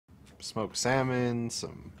smoked salmon,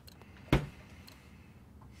 some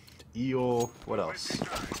eel. What else?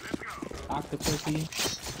 Octopussy.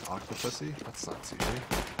 Octopussy? That's not sushi.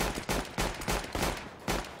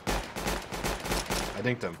 I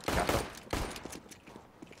dinked him. Kappa.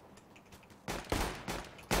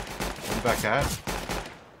 One back at.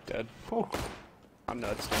 Dead. Oh. I'm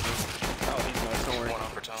nuts. Oh, he's nuts. Don't worry. One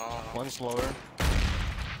upper tunnel. One's lower.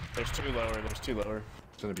 There's two lower. There's two lower.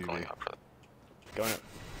 It's gonna be Going B. up. Going up.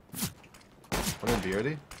 One in B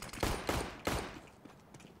already?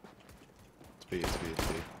 It's B, it's B, it's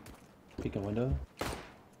B. Peek a window.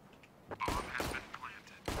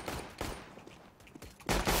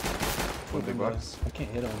 One big box. I can't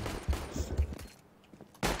hit him.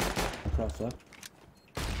 Across left.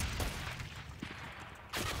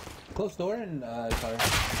 Close door and fire.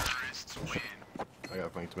 I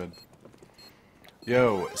got flanked mid.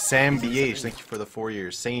 Yo, Sam BH, thank you for the 4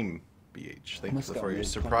 years. Same BH, thank you for the 4 years.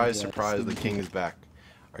 Surprise, surprise, the king is back.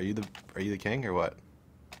 Are you the king or what?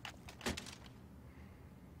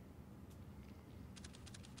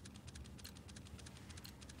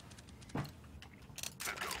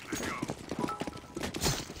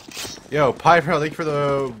 Yo, Pyro, thank you for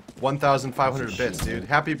the 1,500 bits, dude.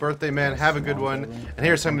 Happy birthday, man. Have a good one. And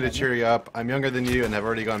here's something to cheer you up. I'm younger than you and have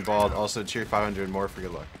already gone bald. Also, cheer 500 more for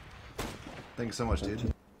good luck. Thank you so much,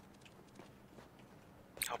 dude.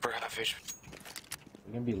 Upper half HP.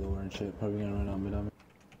 We're gonna be lower and shit. Probably gonna run out mid on me.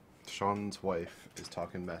 Sean's wife is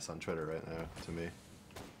talking mess on Twitter right now to me.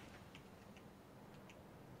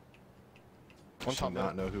 Does she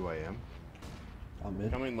not know who I am? Out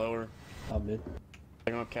mid. Coming lower. Out mid.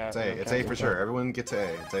 Taking up cat. It's A. It's A for sure. Everyone gets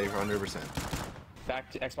A. It's A for 100%.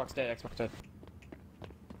 Back to Xbox dead. Xbox dead.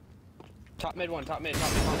 Top mid one. Top mid.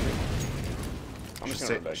 Top mid. Top mid. I'm just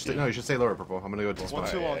gonna run back. No, you should stay lower, purple. I'm gonna go to this One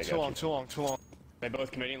spot. too long, I too got long, you. too long, too long. They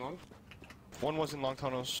both committing long? One was in long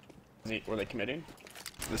tunnels. Were they committing?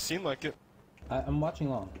 They seemed like it. I'm watching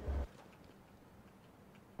long.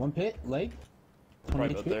 One pit, leg. 20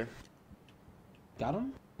 Right up HP. there. Got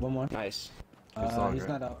him. One more. Nice. long, He's right?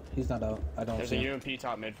 not out. He's not out. I don't There's see a him. UMP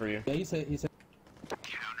top mid for you. Yeah, he said.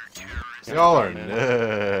 Y'all are Man.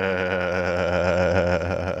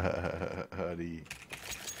 nutty.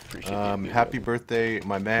 Appreciate you. Happy birthday,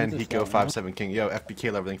 my man, Who's this Hiko guy, 57 King. Yo,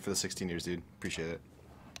 FBK love, thank you for the 16 years, dude. Appreciate it.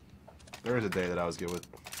 There was a day that I was good with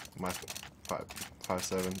my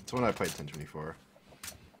 5.7. It's when I played 1024.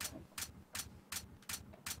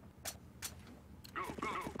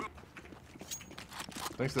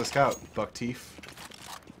 Thanks to the scout, Buck Teeth.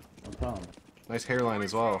 No problem. Nice hairline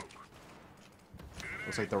as well.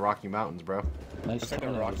 Looks like the Rocky Mountains, bro. Nice. Looks like they're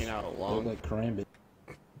tornadoes. rocking out Look long. like Karambit.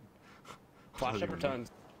 Flash upper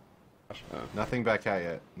tons. Oh, Nothing back at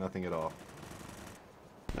yet. Nothing at all.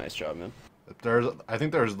 nice job, man. I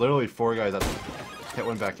think there's literally 4 guys that hit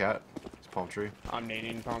one back at. It's palm tree. I'm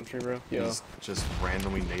nading palm tree, bro. Yo. He's just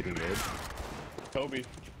randomly nading mid. Kobe.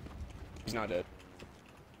 He's not dead.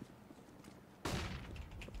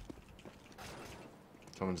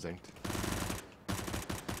 Someone's dinked.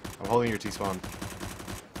 I'm holding your T-spawn.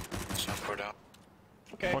 South core down.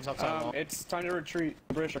 Okay. One's outside wall. It's time to retreat.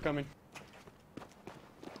 The British are coming.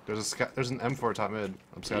 There's an M4 top mid.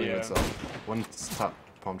 I'm scouting Yeah. mid self. One's top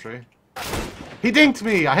palm tree. He dinked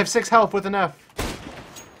me! I have 6 health with an F!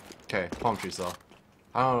 Okay, palm tree cell.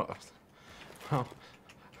 I don't know. Oh.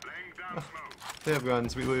 They have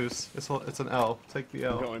guns, we lose. It's an L. Take the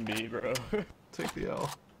I'm L. going B, bro. Take the L.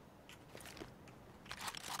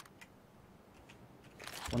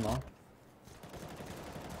 One long.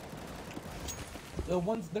 The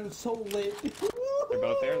ones that are so lit. They're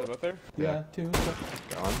both there. They're both there. Yeah, two.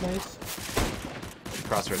 Gone. Nice.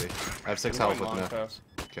 Cross ready. I have 6 I'm health going with long an F. fast.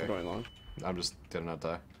 Okay. I'm going long. I'm just gonna not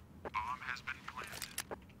die.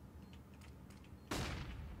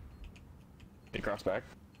 He cross back.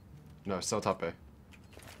 No, still top A.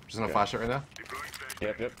 Just gonna Okay. flash it right now.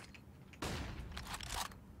 Yep, yep.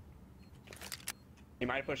 He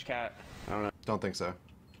might push cat. I don't know. Don't think so.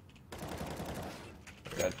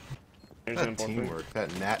 Dead. Here's That an important thing.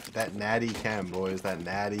 teamwork. That natty chem, boys. That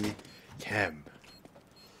natty chem.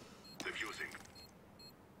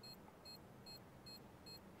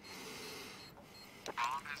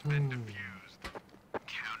 Bomb has been defused.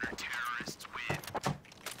 Counter-terrorists win.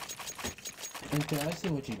 Okay, I see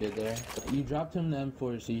what you did there. You dropped him the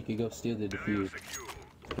M4 so you could go steal the defuse.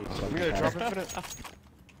 We gotta drop infinite.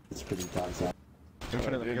 It's pretty toxic.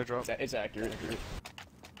 Infinite, we gotta drop. It's accurate.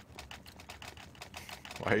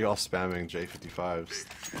 Why are y'all spamming J55s?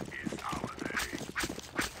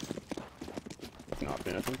 Not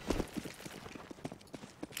anything.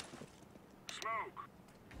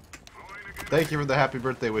 Thank you for the happy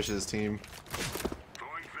birthday wishes, team.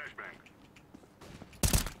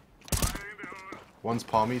 One's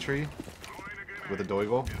palmy tree with a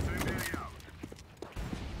doigle.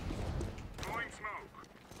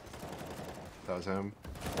 That was him.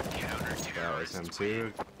 That was him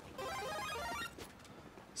too.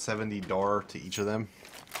 70 DAR to each of them.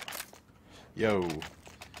 Yo.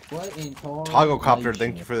 What in Togglecopter,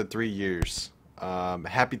 thank you for the 3 years.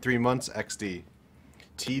 Happy 3 months, XD.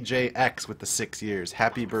 TJX with the 6 years.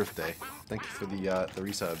 Happy birthday. Thank you for the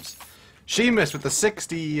resubs. Sheamus with the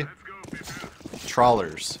 60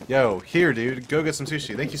 trawlers. Yo, here, dude. Go get some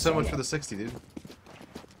sushi. Thank you so much for the 60, dude.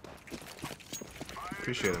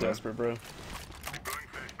 Appreciate it, man. Desperate, bro.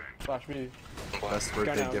 Flash me. Best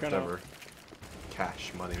birthday gift ever.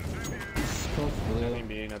 Cash money. Nothing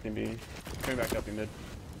B, nothing B. Coming back up in mid.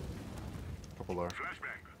 Couple lower.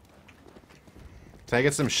 Can I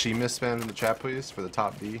get some Sheamus spam in the chat, please, for the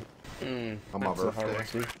top B? On my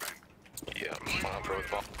birthday. Yeah, bro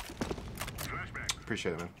with ball.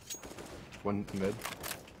 Appreciate it, man. One mid.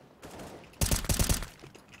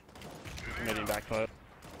 Miding back foot.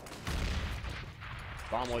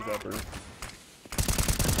 Bomb was upper.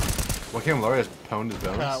 What came lower? Just pwned his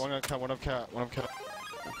bones. Cat, one up cat, one up cat, one up cat.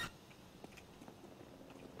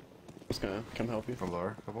 Just gonna come help you. From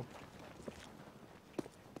lower, couple.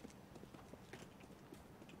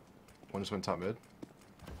 One just went top mid.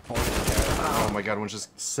 Oh my god, one's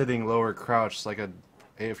just sitting lower crouched like a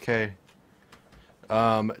AFK.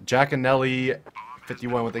 Jack and Nelly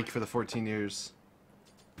 51, well, thank you for the 14 years.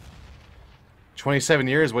 27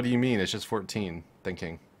 years? What do you mean? It's just 14.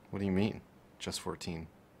 Thinking. What do you mean? Just 14.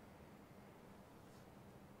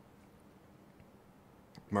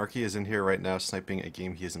 Marky is in here right now sniping a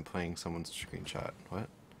game he isn't playing. Someone's screenshot. What?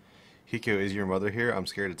 Hiko, is your mother here? I'm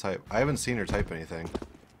scared to type. I haven't seen her type anything.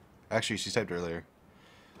 Actually, she typed earlier.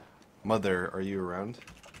 Mother, are you around?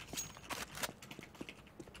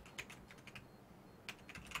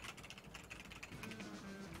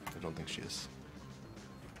 I don't think she is.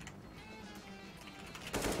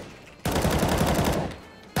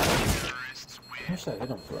 How should I hit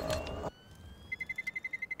him for?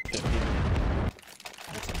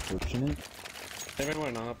 That's unfortunate.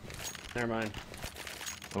 Everyone went up. Never mind.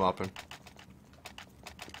 I'm open.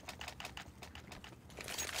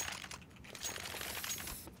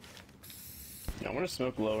 Yeah, I want to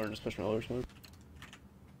smoke lower and just push my lower smoke.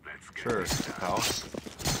 Sure, pal.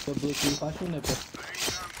 So blue, can you flash me in the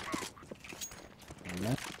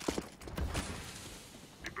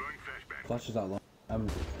flash is out long. I'm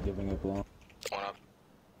giving up long. One up.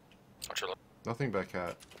 Watch your left. Nothing back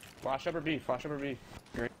at. Flash upper B, flash upper B.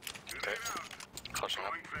 Green. Okay. Clutching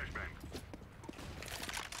up.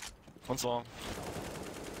 One's long.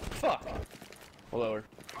 Fuck! Lower.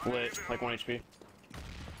 Lit, like 1 HP.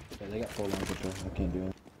 Yeah, they got full long control. I can't do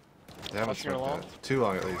it. They haven't Clutching smoked long? that. Too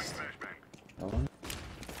long at least. That one?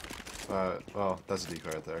 Well, that's a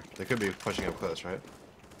decoy right there. They could be pushing up close, right?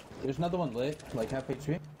 There's another one lit, like half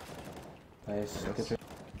HP. Nice. Yes. Good try.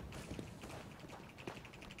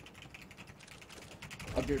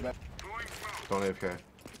 I'll be right back. Don't AFK.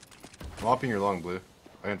 I'm opping your long, blue.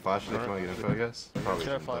 I can flash it if you want to get info, I guess. Probably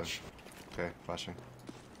Yeah, shouldn't, though. flash. Okay, flashing.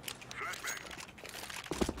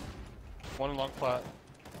 One long plat.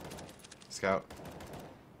 Scout.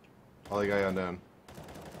 All got on down.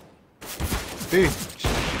 D!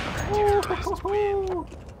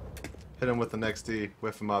 Hit him with the next D.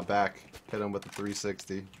 Whiff him out back. Hit him with the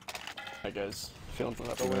 360. Alright guys, feeling for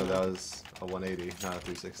that. Even though that was a 180, not a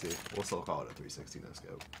 360. We'll still call it a 360 no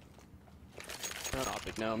scope.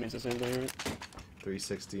 Optic now means the same thing, right?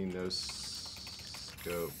 360 no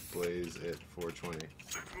scope. Blaze it 420.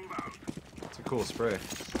 It's a cool spray.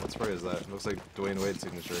 What spray is that? It looks like Dwayne Wade's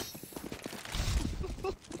signature.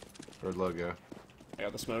 Or logo. I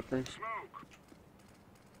got the smoke ring.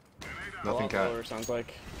 Nothing cat. Lower, sounds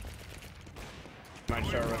like. Might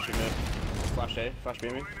start rushing mid. Flash A, flash B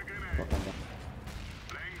me.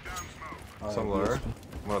 Some lower.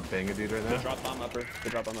 I'm gonna bang a dude right They now. drop bomb upper. They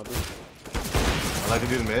drop bomb upper. I like to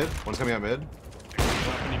do the mid. One's coming out mid.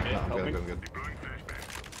 One mid, No, I'm good, helping. I'm good, I'm good.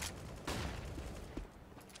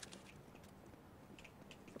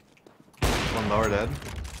 One lower dead.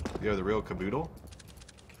 You're the real caboodle.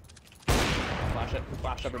 Flash it.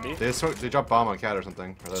 Flash upper B. They dropped bomb on cat or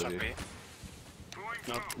something. Or that was Suck you. me.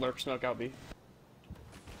 No, lurk smoke out B.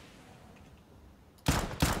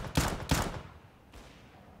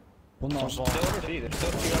 One long. Still over B. There's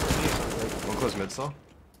still 2 over B. One close mid still.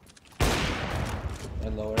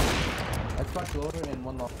 And lower. I flash lower and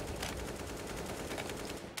one long.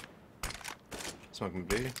 Smoking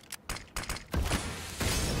B.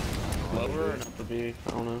 Lower and upper B. I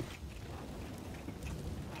don't know.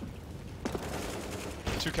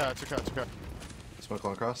 Two cat. Smoke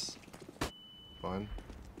long cross. Fine.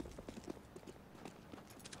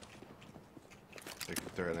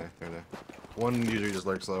 They're in there. They're in there. One usually just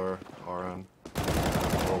lurks lower. Or on.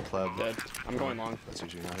 Little pleb. Dead. I'm going long. That's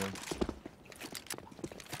usually not him.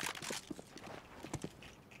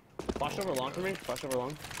 Flash over long for me. Flash over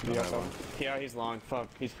long. No, Yeah, I won't. yeah, he's long. Fuck.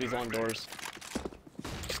 He's long doors.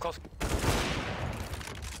 He's close.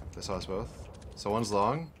 They saw us both. So one's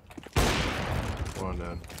long. One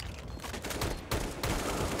down.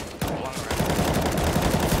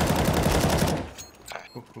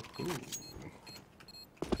 Ooh, ooh, ooh.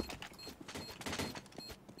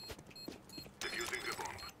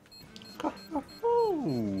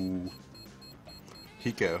 Ooh.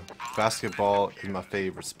 Hiko, basketball is my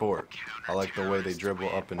favorite sport. I like the way they dribble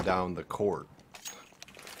up and down the court.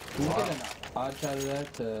 Can we get an odd shot of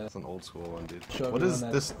that to That's an old school one, dude. show What is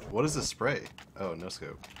everyone this? What is this spray? Oh, no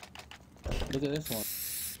scope. look at this one?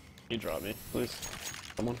 You drop me, please.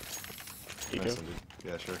 Someone. Hiko. Nice one, dude.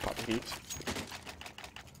 Yeah, sure. Pop the heat.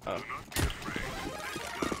 Oh.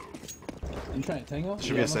 You trying to tango?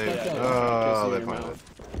 Should be a save. yeah, Oh, yeah. they planted it.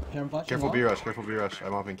 Here, I'm flashing Careful long. B rush. Careful B rush.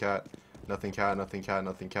 I'm open cat. Nothing cat. Nothing cat.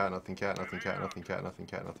 Nothing cat. Nothing cat. Nothing cat. Nothing cat. Nothing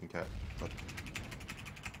cat. Nothing cat.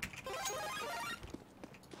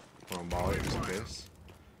 We're on Molly just in case.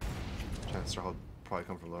 Chance to hold probably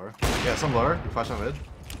come from lower. Yeah, some lower. You flash on mid.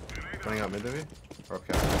 Running out mid maybe. Or up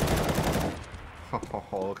cat.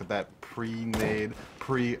 Oh, look at that pre-made,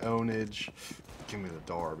 pre-ownage. Give me the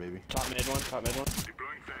door, baby. Top mid one. Top mid one.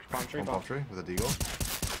 Palm tree. One palm tree with a deagle.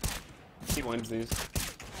 He wins these.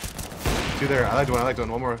 Two there. I like one. I like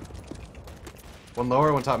one. One more. One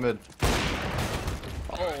lower. One top mid.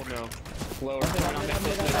 Oh no. Lower.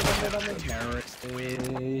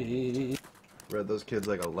 Read those kids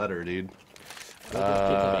like a letter, dude.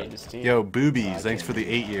 His team. Yo, Boobies, thanks for the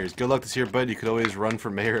 8 years. Good luck this year, bud. You could always run for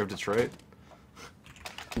mayor of Detroit.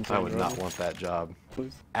 I would not want that job.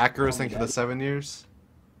 Please. Acros, thanks for the 7 years.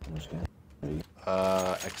 Which guy?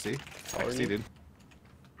 XD. How old are XD, you? dude.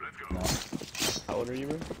 No. How old are you,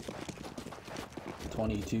 bro?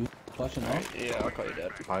 22. Flashing long? Yeah, I'll call you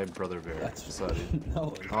dad. My brother bear. That's So, dude.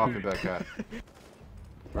 no. I'll be back at.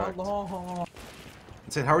 How Right. long? I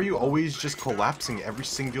said, how are you always just collapsing every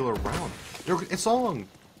singular round? It's long.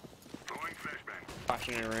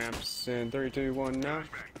 Flashing your ramps in 3, 2, 1 now.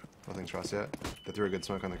 Nothing's crossed yet. They threw a good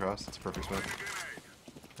smoke on the cross. It's a perfect smoke.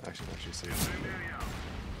 Actually see it.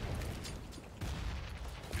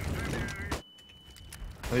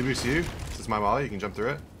 Let me boost you. This is my molly. You can jump through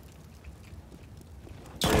it.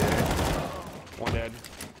 Yeah. One dead.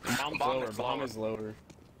 Bomb's Bomb lower. is Bomb lower. is lower.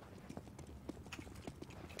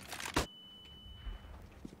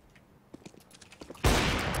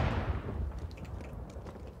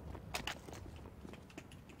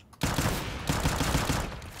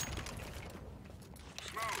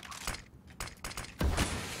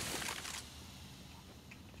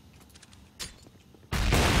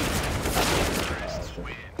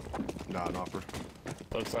 Nah, an offer.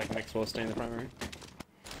 Looks like Mix will stay in the primary.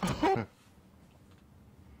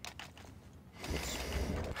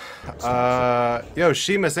 Yo,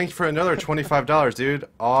 Sheamus, thank you for another $25, dude.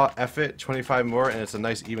 Aw, F it, 25 more, and it's a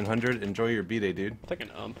nice even 100. Enjoy your B-Day, dude. Take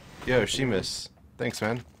an ump. Yo, Sheamus, thanks,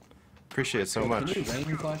 man. Appreciate it so much. Can you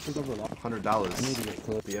rain flashes over long? I need to $100. get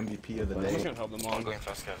close. The MVP of the I'm just day. gonna help them I'm long. going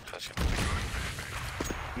fast cat. Fast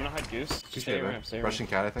cat. I'm gonna hide Goose. Appreciate Stay it, man. ramp, stay Rushing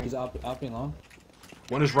ramp. cat, I think. He's up and long.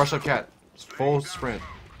 One is rush up cat. Full sprint.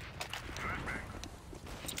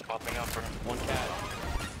 Popping up for One cat.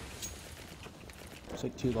 It's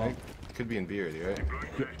like too long. Could be in B already, right?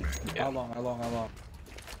 How long?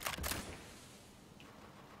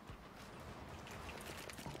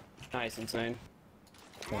 Nice, insane.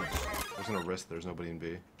 There's no risk. There's nobody in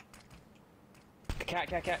B. Cat.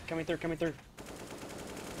 Coming through.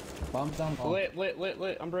 Bombs down long.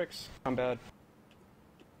 Lit. I'm bricks. I'm bad.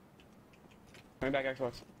 Coming back,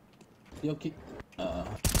 Xbox. Yo, keep.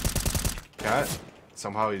 Cat.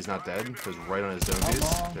 Somehow he's not dead. Because right on his zone How piece.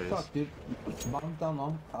 long? There he is. Fuck, dude. Bombs down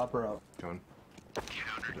long. Upper up. Going.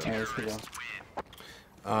 Alright, let's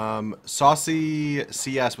go. Saucy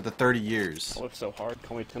CS with the 30 years. I live so hard.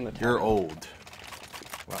 Call me Tim the You're Tap. old.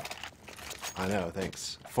 Wow. I know,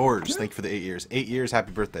 thanks. Forge, thank you for the 8 years. 8 years,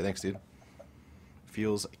 happy birthday. Thanks, dude.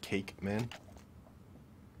 Feels cake, man.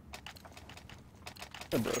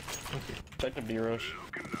 Hey, bro. Check the B rush.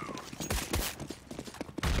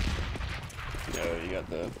 Yo, you got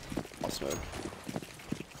the. I'll smoke.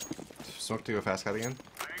 Smoke to go fast cat again.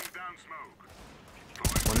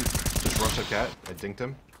 One, just rush up cat. I dinked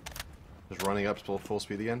him. Just running up full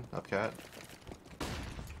speed again. Up cat.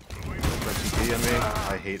 TP on me.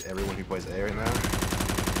 I hate everyone who plays A right now.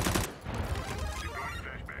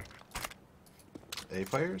 A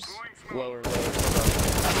players? Lower.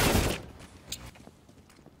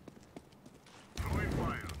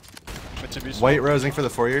 Mid to be small. White rosing for the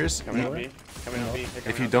 4 years. Coming out B. Coming out B.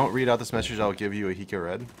 If you don't read out this message, I'll give you a Hiko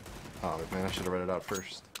red. Oh man, I should have read it out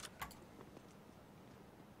first.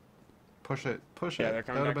 Push it, push Yeah, it. they're That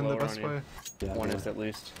coming would have back been the lower best on you. way. Yeah, One yeah. is at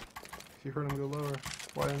least. If you heard him go lower,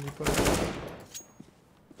 why didn't you put it?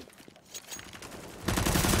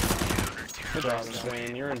 Good job,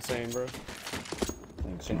 insane. You're insane, bro.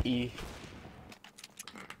 Thanks. An E.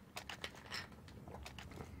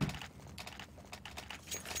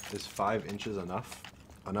 Is 5 inches enough?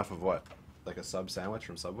 Enough of what? Like a sub sandwich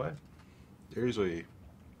from Subway? They're usually.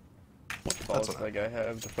 What balls That's does that guy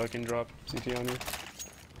have to fucking drop CT on you?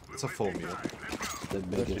 It's a full meal. The Let's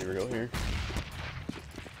be biggest. real here.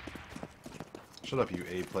 Shut up, you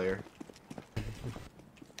A player.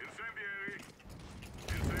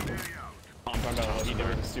 Oh, I'm talking about what he did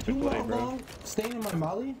with the stupid Two play, long, bro. long. Staying in my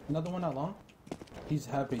molly. Another one not long. He's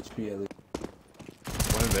half HP at least.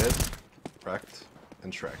 One in mid, wrecked,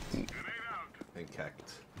 and shreked. And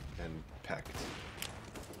kecked. And pecked.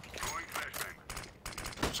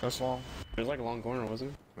 That's long. It was like a long corner,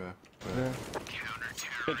 wasn't it? Yeah. Yeah.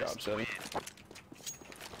 Good job, Seven.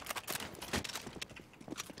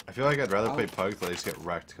 I feel like I'd rather play Pug till they just get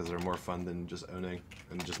wrecked because they're more fun than just owning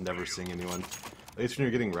and just never seeing anyone. At least when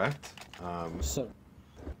you're getting wrecked, So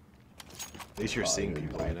at least you're seeing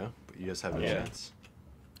people, you know? But you guys have a Yeah. chance.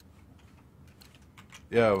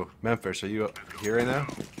 Yo, Memphis, are you here right now?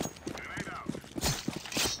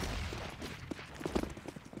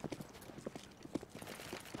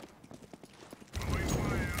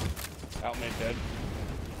 Out mid dead.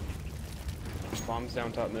 Bombs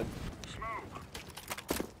down top mid.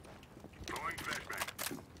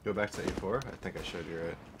 Go back to A4? I think I showed you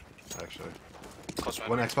right, actually. Close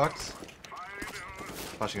One Xbox.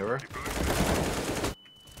 Flashing over.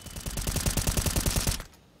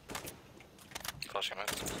 Flashing mid.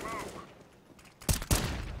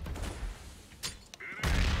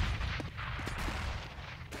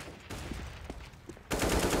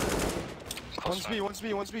 One's B, one's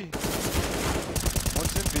B, one's B.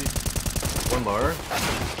 One's in B. One lower.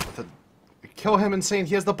 Kill him, Insane.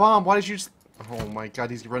 He has the bomb. Why did you just... Oh my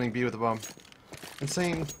god, he's running B with the bomb.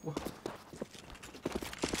 Insane.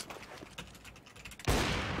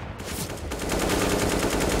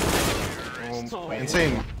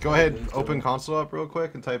 Insane. Go ahead, open console up real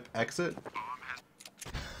quick and type exit.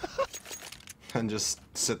 And just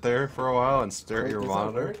sit there for a while and stare at your Does that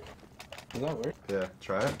monitor. work? Does that work? Yeah,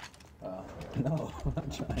 try it. No, I'm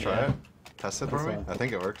not trying. Try it. Test it for me. fine. I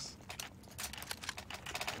think it works.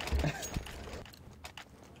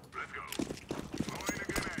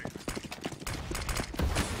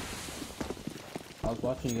 I was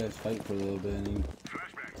watching you guys fight for a little bit and you...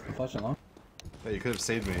 I'm flashing long. Yeah, you could have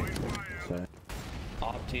saved me. Sorry.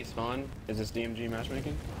 Off T spawn. Is this DMG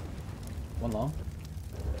matchmaking? One long.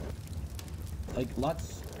 Like,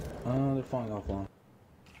 lots... they're falling off long.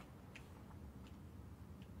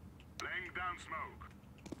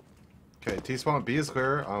 Okay, T-spawn B is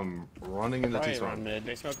clear. I'm running into Probably around T-spawn. mid.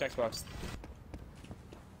 They smoked Xbox.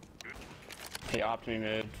 He opted me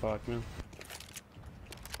mid. Fuck man.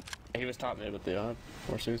 He was top mid with the op.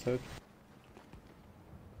 Or suicide.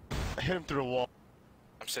 I hit him through the wall.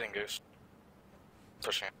 I'm sitting goose.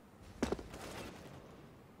 Pushing it.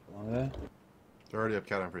 Long there. They're already up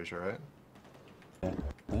cat, I'm pretty sure, right? Yeah.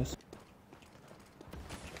 Nice.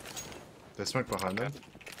 They smoked behind them.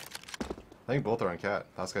 I think both are on cat.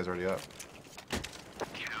 Last guy's already up.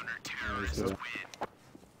 Nice.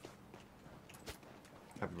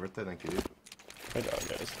 Happy birthday, thank you, dude. Good job,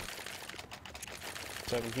 guys.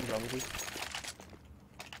 17 probably.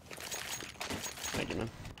 Thank you, man.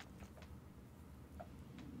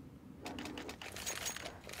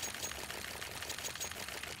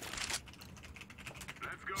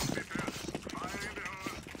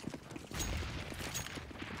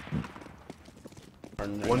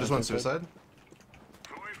 One just went suicide.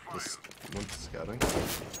 This one's scouting.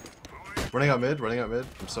 Running out mid, running out mid.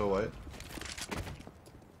 I'm so white.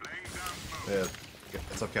 Yeah,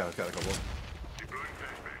 it's up cat, I've got a couple.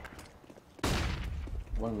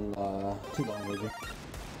 One, two long maybe.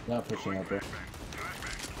 Not pushing out there.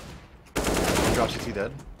 Drop CT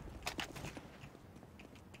dead.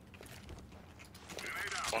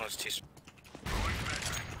 One is T.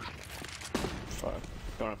 Fuck.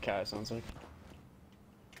 Going up cat, sounds like.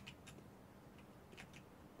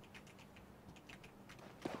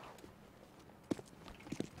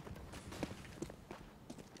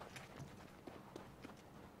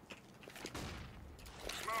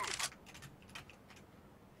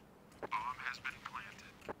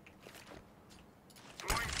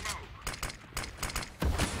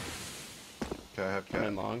 Okay, I have I'm cat.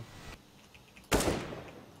 in long.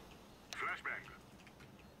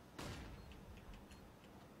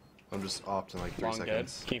 I'm just opt in like 3 Long dead.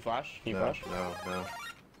 seconds. Can you flash? Can you No, flash? no.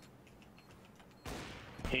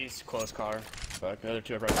 He's close car. Fuck, the other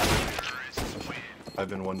two are right. I've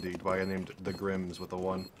been 1D'd by a guy named the Grims with a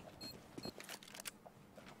 1.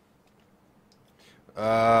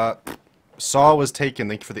 Saw was taken.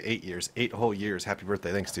 Thank you for the 8 years. 8 whole years. Happy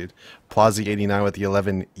birthday. Thanks, dude. Plazy89 with the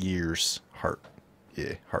 11 years. Heart.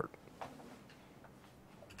 Yeah, heart.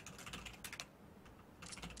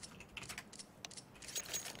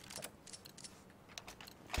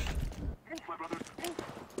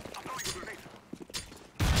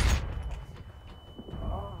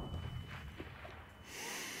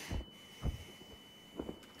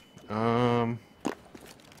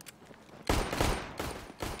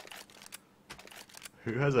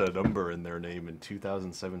 Who has a number in their name in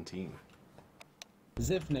 2017?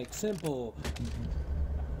 Zipnik, simple.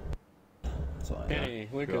 So I Hey,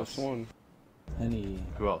 Lucas, one. Any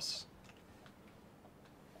Who else?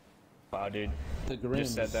 Wow, dude. the Grims.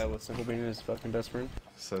 Just said that with Simple being his fucking best friend.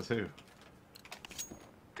 Says who?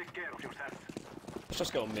 Let's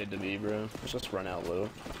just go mid to B, bro. Let's just run out low.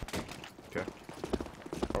 Okay.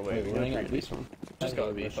 Or wait, we running got out three B? at least one. Just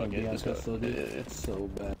go B, fuck it. Just go. It's so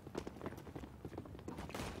bad.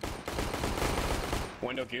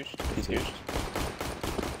 Window goosed. He's goosed.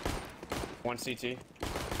 One CT.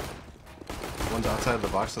 One's outside of the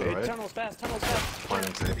box to the Hey, right. tunnels fast, tunnels fast.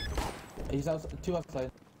 Planning to. He's out. 2 outside.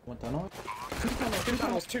 1 tunnel. Two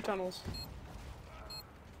tunnels, two tunnels.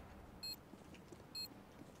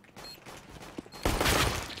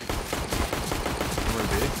 Number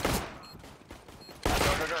B.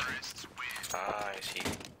 Nice. He.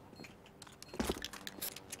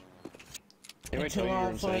 Anyway, tell you you're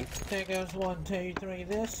insane. Figures 1, 2, 3.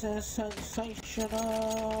 This is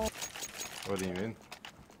sensational. What do you mean?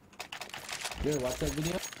 You ever watch that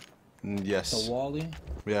video? Yes. The Wally.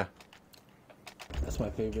 Yeah. That's my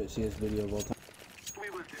favorite CS video of all time.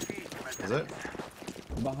 Is it?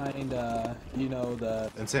 Behind, you know, the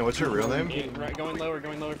Insane, what's your real name? Yeah, right, going lower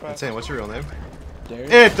fast. Insane, what's your real name?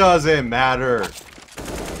 Derek. It doesn't matter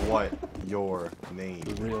what your name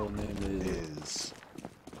The real name is.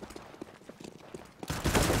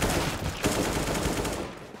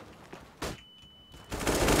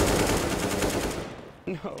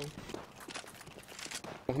 No.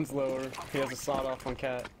 One's lower. He has a sawed off on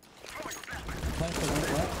cat.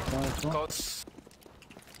 Close.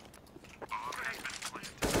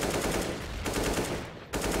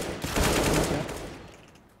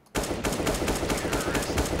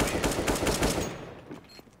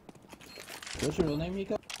 What's your real name,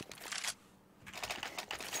 Hiko?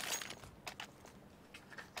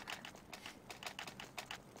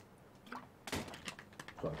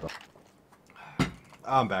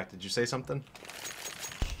 I'm back. Did you say something?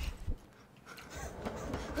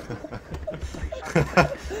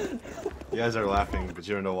 You guys are laughing, but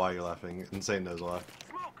you don't know why you're laughing. Insane knows why.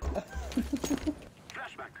 I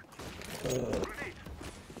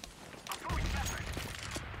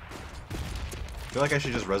feel like I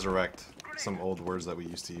should just resurrect some old words that we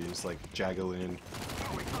used to use, like jagaloon.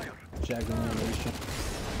 Jagulination.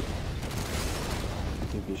 I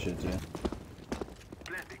think you should, yeah.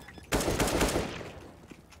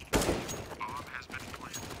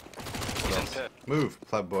 He's in pit. Move,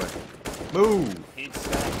 pleb boy. Move! He's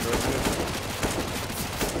stacked, bro.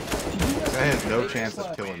 This guy has no chance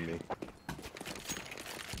of killing me.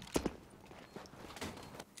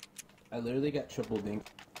 I literally got triple dink.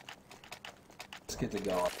 Let's get the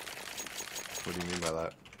go. What do you mean by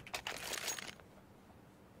that?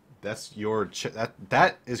 That's your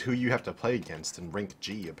that is who you have to play against in rank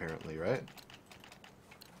G, apparently, right?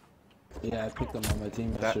 Yeah, I picked them on my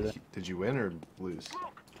team That yesterday. did you win or lose?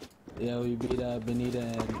 Yeah, we beat Benita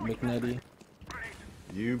and McNutty.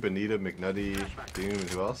 You, Benita, McNutty, Doom, and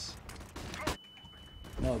who else?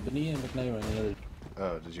 No, Benita and McNutty were on the other.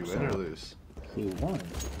 Oh, did you win or lose? We won.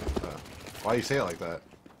 Oh. Why you say it like that?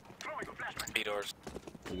 B doors.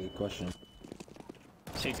 That's a good question.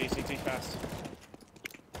 CT fast.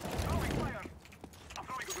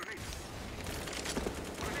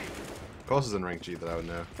 Who else is in rank G that I would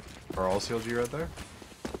know? Are all CLG right there?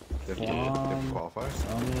 They have to qualify? There's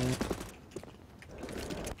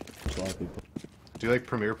a lot of people. Do like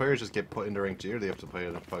premier players just get put into rank G, or do they have to play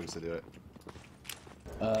enough pugs to do it?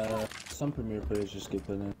 Some premier players just get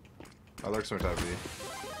put in. I lurk some top B.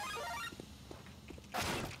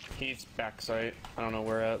 He's backside. I don't know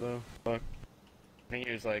where at though. Fuck. I think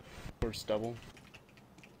he was like first double.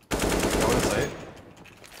 Go in sight.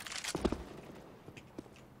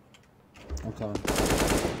 I'm coming.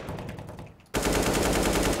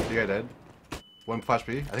 guy dead. One flash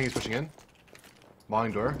B. I think he's pushing in.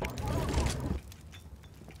 Mauling door.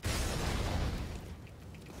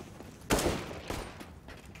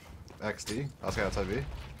 XD. Last guy outside B.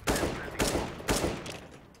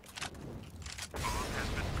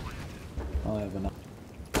 Oh, I have enough.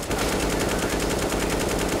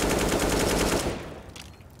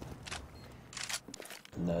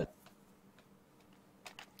 Nut.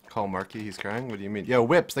 Call Marky, he's crying. What do you mean? Yo,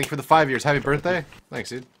 Whips, thank you for the 5 years. Happy birthday. Thanks,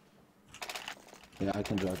 dude. Yeah, I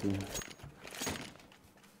can drop you.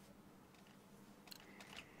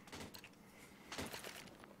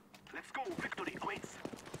 Let's go. Victory awaits.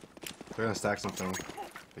 They're gonna stack something.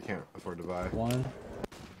 They can't afford to buy. One.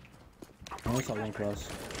 I only saw one cross.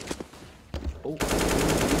 Oh.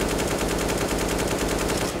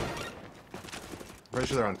 Pretty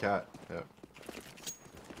sure they're on cat. Yep.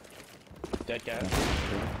 Dead cat.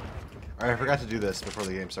 Alright, I forgot to do this before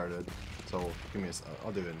the game started. So, give me a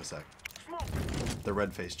I'll do it in a sec. The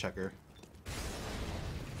red face checker. You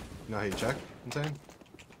know how you check? Insane?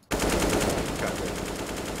 Cat good.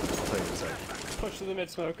 I'll tell you in a sec. Push to the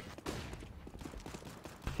mid smoke.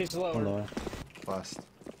 He's lower. Hello. Last.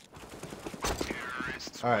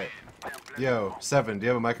 Alright. Yo, Seven, do you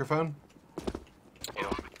have a microphone?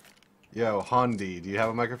 Yo, Hondi, do you have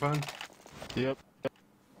a microphone? Yep.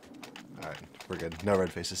 Alright, we're good. No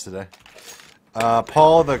red faces today.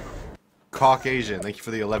 Paul the Caucasian, thank you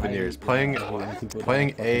for the 11 years. Playing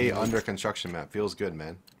A under construction map. Feels good,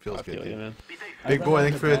 man. Feels good, dude. Man. Big boy,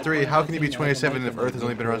 thank you for the 3. How can you be 27 if Earth has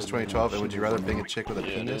only been around since 2012? And would you rather bang a chick with a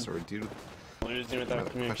penis or a dude with... Losing without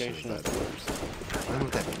communication is the worst. I don't know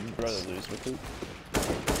what that means. I'd rather lose with it.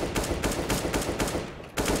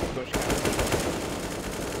 Push cat.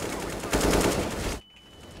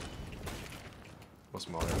 What's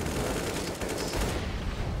smaller?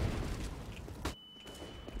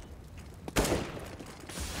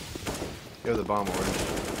 Yo, the bomb orange.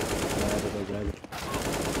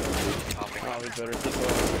 Oh, he's better. He's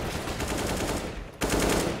low.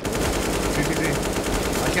 2TT.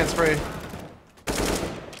 I can't spray.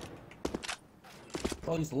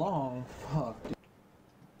 Oh, he's long. Fuck, dude.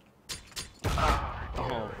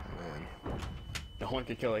 Oh, Man. no one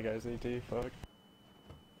could kill that guy's AT. Fuck.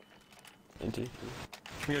 NT. Can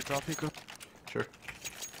we get a drop, Hiko? Sure.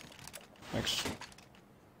 Thanks.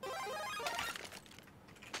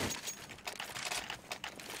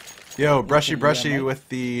 Yo, Brushy with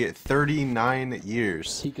the 39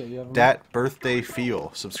 years. Hiko, you have a Dat birthday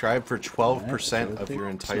feel. Subscribe for 12% of your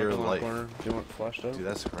entire Smoke in the life. corner. Do you want flashed up? Dude,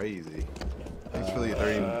 that's crazy. Thanks for the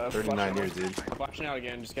 39 years, dude. I'm flashing out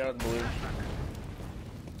again. Just get out of the blue.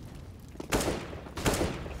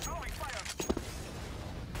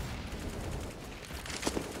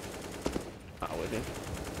 Not with you.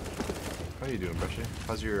 How you doing, Brushy?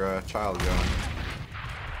 How's your child going?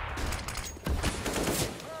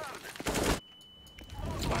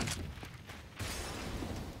 It's fine.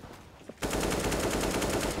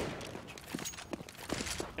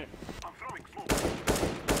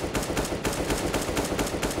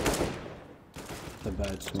 the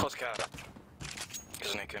bad smoke. Close cat.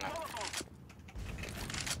 He's naked now.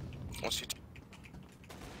 One CT.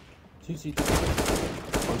 2 CT.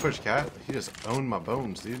 One push cat? He just owned my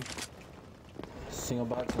bones, dude. Single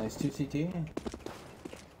box, nice. 2 CT.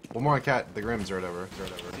 One more on cat. The Grims or whatever.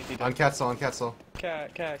 On cat still, on cat still.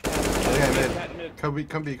 Cat. Oh, yeah, mid. Cat mid.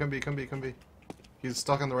 Come B. He's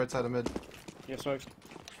stuck on the right side of mid. You have smokes.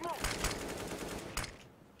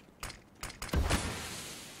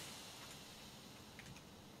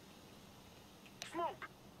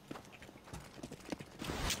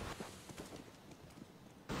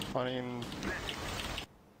 I mean,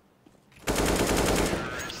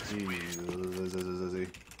 Jeez.